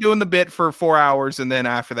like doing the bit for 4 hours and then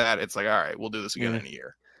after that, it's like, all right, we'll do this again in a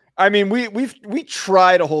year. I mean, we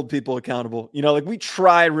try to hold people accountable. We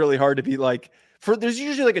try really hard to be like, there's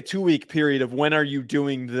usually like a 2-week period of when are you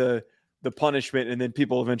doing the punishment, and then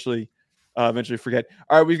people eventually forget.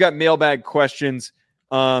 All right, we've got mailbag questions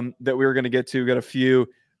that we were going to get to. We've got a few.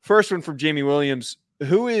 First one from Jamie Williams: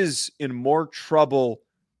 who is in more trouble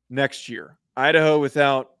next year? Idaho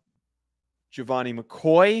without Giovanni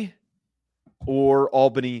McCoy, or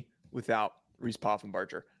Albany without Reese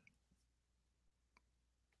Poffenbarger?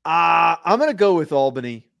 I'm going to go with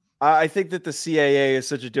Albany. I think that the CAA is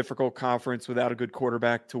such a difficult conference without a good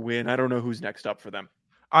quarterback to win. I don't know who's next up for them.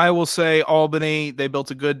 I will say Albany. They built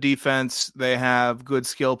a good defense. They have good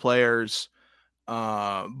skill players.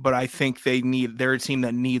 But I think they're a team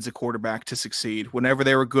that needs a quarterback to succeed. Whenever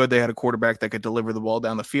they were good, they had a quarterback that could deliver the ball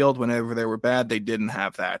down the field. Whenever they were bad, they didn't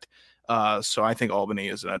have that. So I think Albany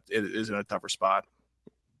is in a tougher spot.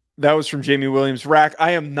 That was from Jamie Williams. Rack,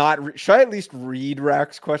 I am not. Should I at least read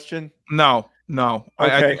Rack's question? No.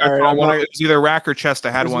 Okay, it was either Rack or Chesta.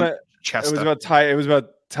 I had one. Chesta. It was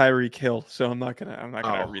about Tyreek Hill. So I'm not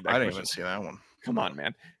gonna read that. I didn't even see that one. Come on,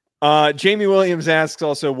 man. Jamie Williams asks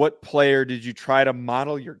also, what player did you try to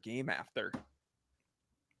model your game after?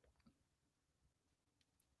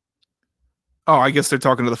 Oh, I guess they're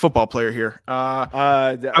talking to the football player here.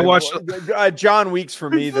 I watched John Weeks for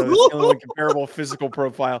me, though. Is the only comparable physical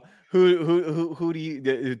profile. Who do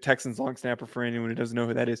you? Texans long snapper, for anyone who doesn't know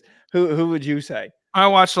who that is. Who would you say? I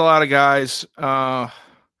watched a lot of guys.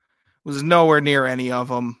 Was nowhere near any of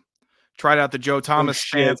them. Tried out the Joe Thomas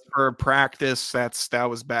stance for practice. That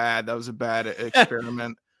was bad. That was a bad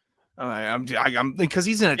experiment. I'm because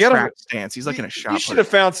he's in a track stance. He's like in a shot. You should have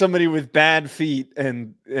found somebody with bad feet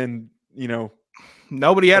and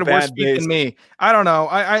nobody had worse feet than me. I don't know.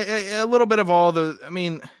 I a little bit of all the. I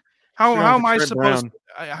mean, how am I supposed?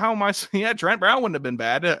 How am I? Yeah, Trent Brown wouldn't have been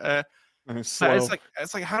bad. It's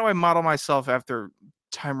like how do I model myself after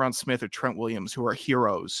Tyron Smith or Trent Williams, who are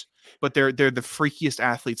heroes, but they're the freakiest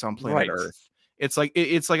athletes on planet Earth. It's like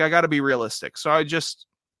I got to be realistic. So I just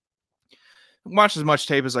watched as much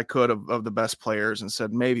tape as I could of the best players and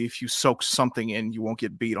said, maybe if you soak something in, you won't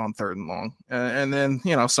get beat on 3rd and long. And then,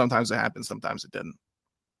 sometimes it happens, sometimes it didn't.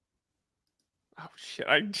 Oh, shit.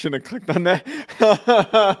 I shouldn't have clicked on that.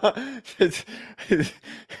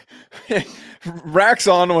 Rack's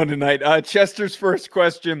on one tonight. Chester's first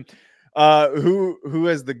question. Who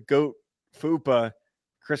has the GOAT FUPA,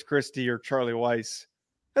 Chris Christie or Charlie Weiss?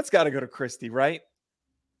 That's got to go to Christie, right?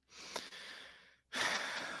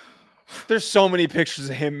 There's so many pictures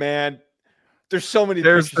of him, man. There's so many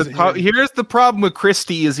pictures of him. Here's the problem with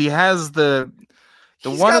Christie is he has the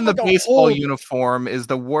one in the baseball uniform is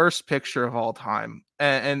the worst picture of all time.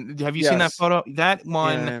 And have you seen that photo? That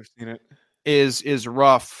one I've seen it. is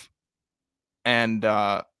rough. And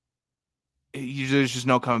there's just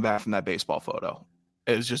no coming back from that baseball photo.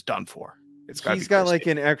 It was just done for. He's got like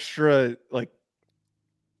an extra like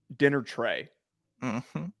dinner tray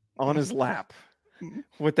on his lap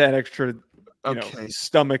with that extra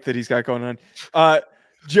stomach that he's got going on.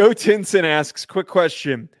 Joe Tinson asks, quick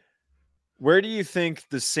question. Where do you think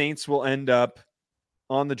the Saints will end up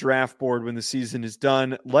on the draft board when the season is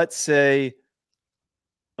done? Let's say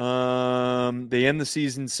they end the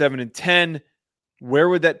season 7-10. Where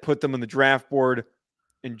would that put them on the draft board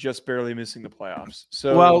and just barely missing the playoffs?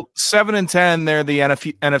 So, well, 7-10, they're the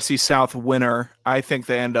NFC South winner. I think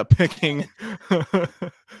they end up picking.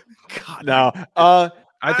 God, no.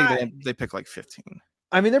 I think they pick like 15.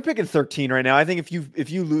 I mean, they're picking 13 right now. I think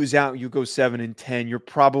if you lose out, you go 7-10, you're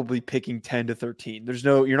probably picking 10 to 13.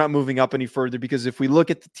 You're not moving up any further, because if we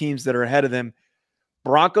look at the teams that are ahead of them,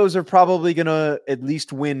 Broncos are probably going to at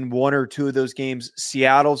least win one or two of those games.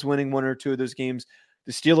 Seattle's winning one or two of those games.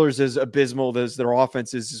 The Steelers, as abysmal as their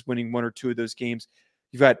offense is winning one or two of those games.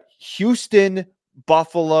 You've got Houston,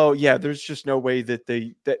 Buffalo. Yeah, there's just no way that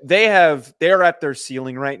they're at their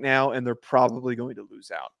ceiling right now, and they're probably going to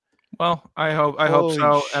lose out. Well, I hope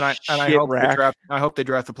so, and I hope they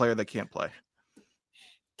draft a player that can't play.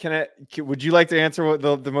 Would you like to answer what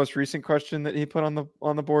the most recent question that he put on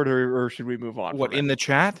the board, or should we move on? What, in the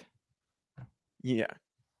chat? Yeah.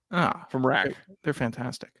 From Rack. They're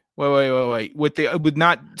fantastic. Wait. With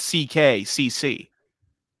not CC.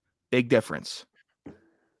 Big difference.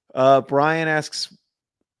 Brian asks,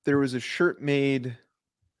 there was a shirt made.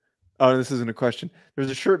 Oh, this isn't a question. There was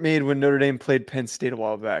a shirt made when Notre Dame played Penn State a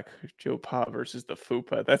while back. Joe Pa versus the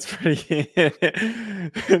FUPA. That's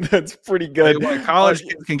pretty good. College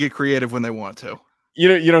kids can get creative when they want to.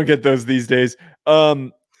 You don't get those these days.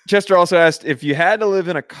 Chester also asked, if you had to live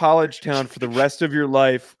in a college town for the rest of your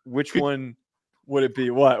life, which one would it be?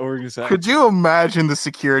 What were you going to say? Could you imagine the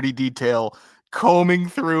security detail combing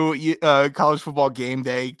through college football game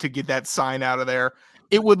day to get that sign out of there?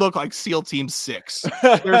 It would look like SEAL Team 6.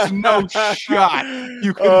 There's no shot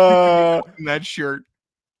you could in that shirt.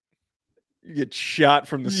 You get shot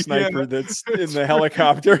from the sniper that's in the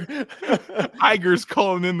helicopter. Iger's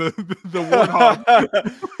calling in the warthog.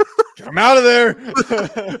 Get him out of there.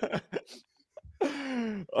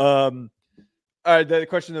 All right, the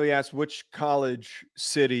question that we asked, which college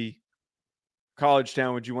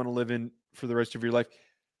town would you want to live in for the rest of your life?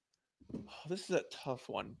 Oh, this is a tough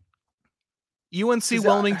one. UNC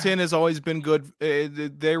Wilmington has always been good.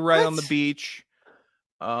 They're right on the beach.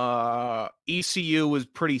 ECU was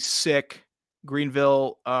pretty sick.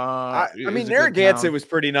 Greenville. Narragansett was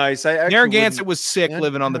pretty nice. Narragansett was sick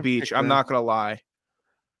living on the beach. I'm not going to lie.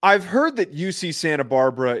 I've heard that UC Santa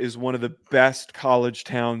Barbara is one of the best college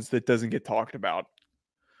towns that doesn't get talked about.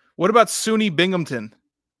 What about SUNY Binghamton?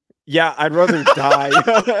 Yeah, I'd rather die.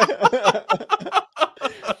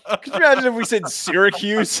 Could you imagine if we said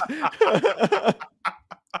Syracuse?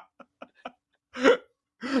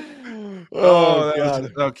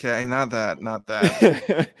 God. Okay, not that.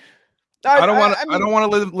 I don't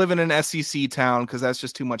want to live in an SEC town because that's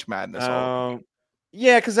just too much madness.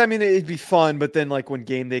 Yeah, because it'd be fun, but then like when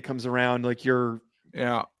game day comes around, like you'd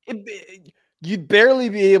barely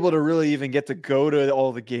be able to really even get to go to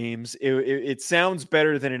all the games. It sounds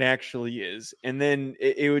better than it actually is, and then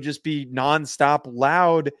it would just be nonstop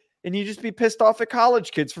loud. And you just be pissed off at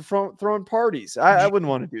college kids for throwing parties. I wouldn't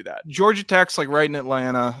want to do that. Georgia Tech's like right in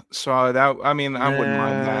Atlanta, so that I wouldn't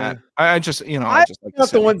mind that. I just count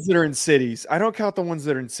the ones that are in cities. I don't count the ones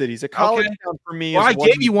that are in cities. A college town for me. Well, I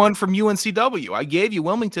gave you one from UNCW. I gave you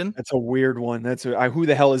Wilmington. That's a weird one. Who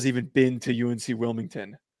the hell has even been to UNC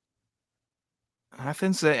Wilmington?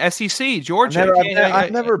 Athens, the SEC, Georgia.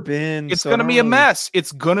 I've never been. It's going to be a mess.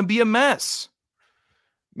 It's going to be a mess.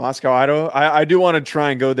 Moscow, I do want to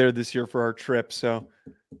try and go there this year for our trip. So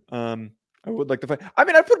I would like to find.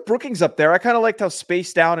 I put Brookings up there. I kind of liked how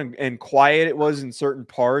spaced out and quiet it was in certain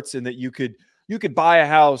parts, and that you could buy a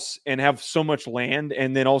house and have so much land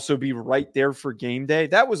and then also be right there for game day.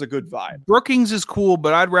 That was a good vibe. Brookings is cool,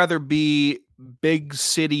 but I'd rather be big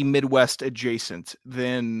city Midwest adjacent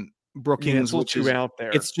than Brookings, which is out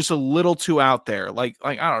there. It's just a little too out there. Like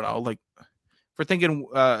I don't know, like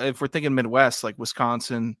if we're thinking Midwest, like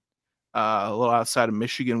Wisconsin, a little outside of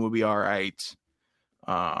Michigan would be all right.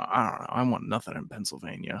 I don't know. I want nothing in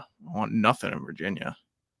Pennsylvania. I want nothing in Virginia.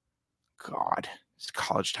 God, these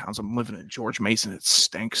college towns. I'm living in George Mason. It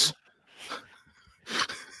stinks.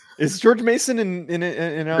 Is George Mason in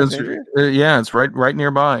Alexandria? Yeah, it's right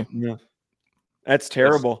nearby. Yeah, that's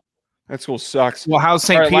terrible. That school sucks. Well, how's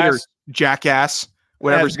St. Peter's, jackass?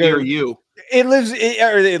 Whatever's near you. It lives.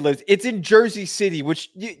 It's in Jersey City, which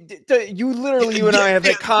you literally, you and I have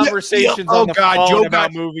had conversations on the phone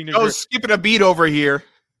about moving to. Joe's skipping a beat over here.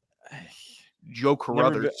 Joe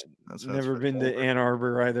Carruthers. Never been to Ann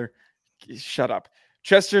Arbor either. Shut up.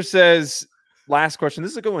 Chester says, last question.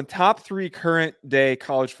 This is a good one. Top 3 current day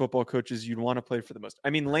college football coaches you'd want to play for the most. I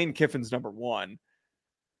mean, Lane Kiffin's number 1.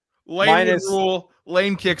 Lane would rule.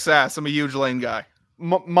 Lane kicks ass. I'm a huge Lane guy.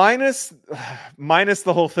 Minus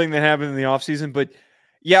the whole thing that happened in the offseason. But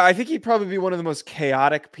yeah, I think he'd probably be one of the most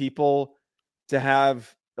chaotic people to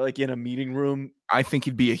have like in a meeting room. I think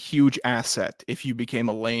he'd be a huge asset if you became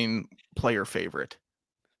a Lane player favorite.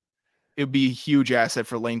 It would be a huge asset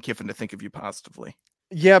for Lane Kiffin to think of you positively.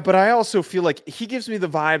 Yeah, but I also feel like he gives me the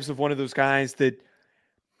vibes of one of those guys that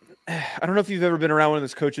I don't know if you've ever been around one of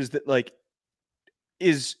those coaches that like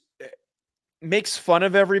makes fun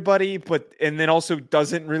of everybody, and then also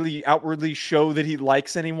doesn't really outwardly show that he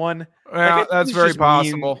likes anyone. Yeah, like, that's very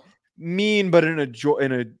possible. Mean, but in a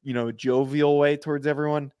jovial way towards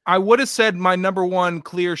everyone. I would have said my number 1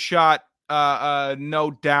 clear shot,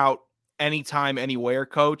 no doubt, anytime, anywhere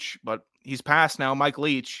coach, but he's passed now. Mike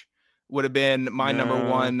Leach would have been my number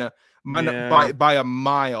 1 by a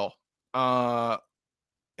mile.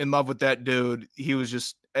 In love with that dude. He was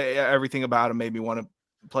just everything about him made me want to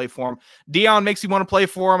play for him. DeLeone makes you want to play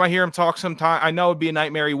for him. I hear him talk sometime. I know it'd be a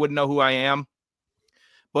nightmare. He wouldn't know who I am.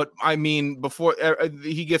 But I mean, before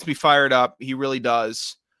he gets me fired up, he really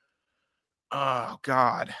does. Oh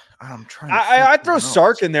God, I'm trying. I throw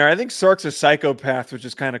Sark in there. I think Sark's a psychopath, which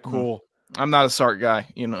is kind of cool. I'm not a Sark guy,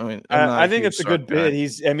 you know. I think it's a good bit. He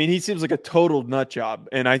seems like a total nut job,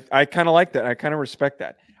 and I kind of like that. I kind of respect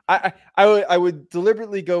that. I would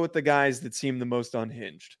deliberately go with the guys that seem the most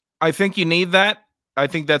unhinged. I think you need that. I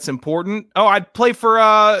think that's important. Oh, I'd play for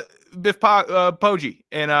Biff Poggi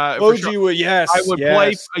and Poggi would yes. I would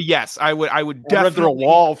play. Yes, I would. I would definitely run through a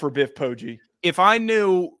wall for Biff Poggi. If I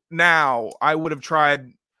knew now, I would have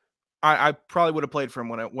tried. I probably would have played for him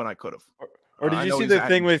when I could have. Or did you see the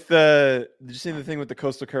thing with the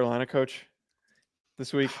Coastal Carolina coach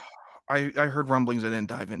this week? I heard rumblings. I didn't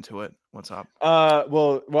dive into it. What's up?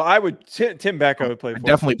 Well, I would. Tim Beck, I would play for.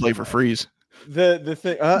 Definitely play for Freeze. The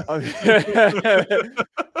thing.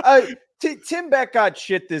 Tim Beck got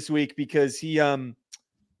shit this week because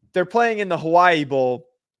they're playing in the Hawaii Bowl,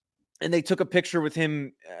 and they took a picture with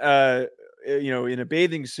him, in a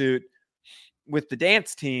bathing suit with the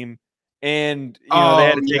dance team, and they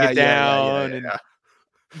had to take it down.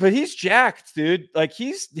 But he's jacked, dude. Like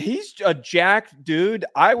he's a jacked dude.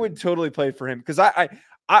 I would totally play for him because I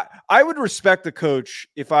would respect the coach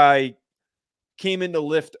if I came into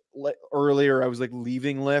lift earlier. I was like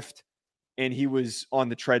leaving lift and he was on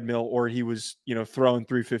the treadmill or he was, throwing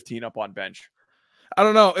 315 up on bench. I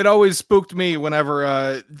don't know. It always spooked me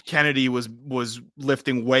whenever Kennedy was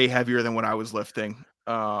lifting way heavier than what I was lifting.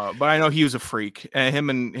 But I know he was a freak, and him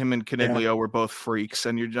and Caniglio were both freaks.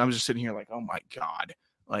 And I'm just sitting here like, oh my God,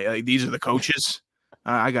 like these are the coaches.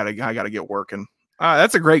 I gotta get working.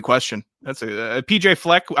 That's a great question. That's a PJ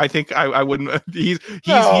Fleck. I think I wouldn't. He's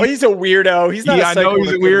a weirdo. He's not. Yeah, I know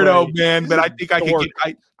he's a weirdo, man. But I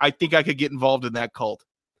think I could get involved in that cult.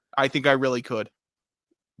 I think I really could.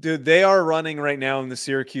 Dude, they are running right now in the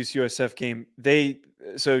Syracuse USF game.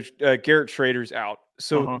 Garrett Schrader's out,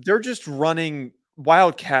 so they're just running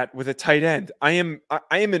Wildcat with a tight end. I am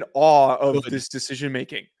in awe of this decision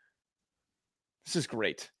making. This is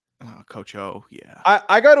great, Coach O. Yeah,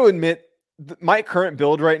 I got to admit. My current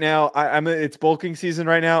build right now, it's bulking season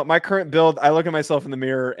right now. My current build, I look at myself in the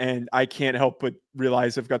mirror and I can't help but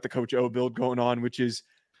realize I've got the Coach O build going on, which is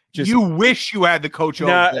just. You wish you had the Coach O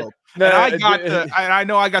build. I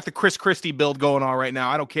know I got the Chris Christie build going on right now.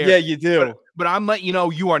 I don't care. Yeah, you do. But I'm letting you know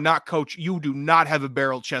you are not Coach. You do not have a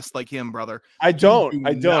barrel chest like him, brother. I don't.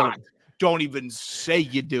 Don't even say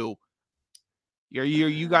you do.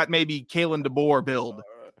 You got maybe Kalen DeBoer build.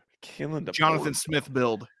 Jonathan Smith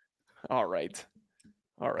build. All right.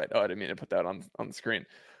 Oh, I didn't mean to put that on the screen.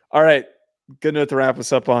 All right. Good note to wrap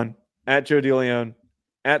us up on. At Joe DeLeone,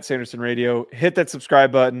 at Sanderson Radio. Hit that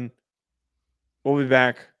subscribe button. We'll be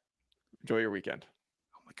back. Enjoy your weekend.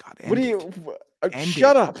 Oh, my God.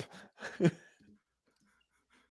 Shut up.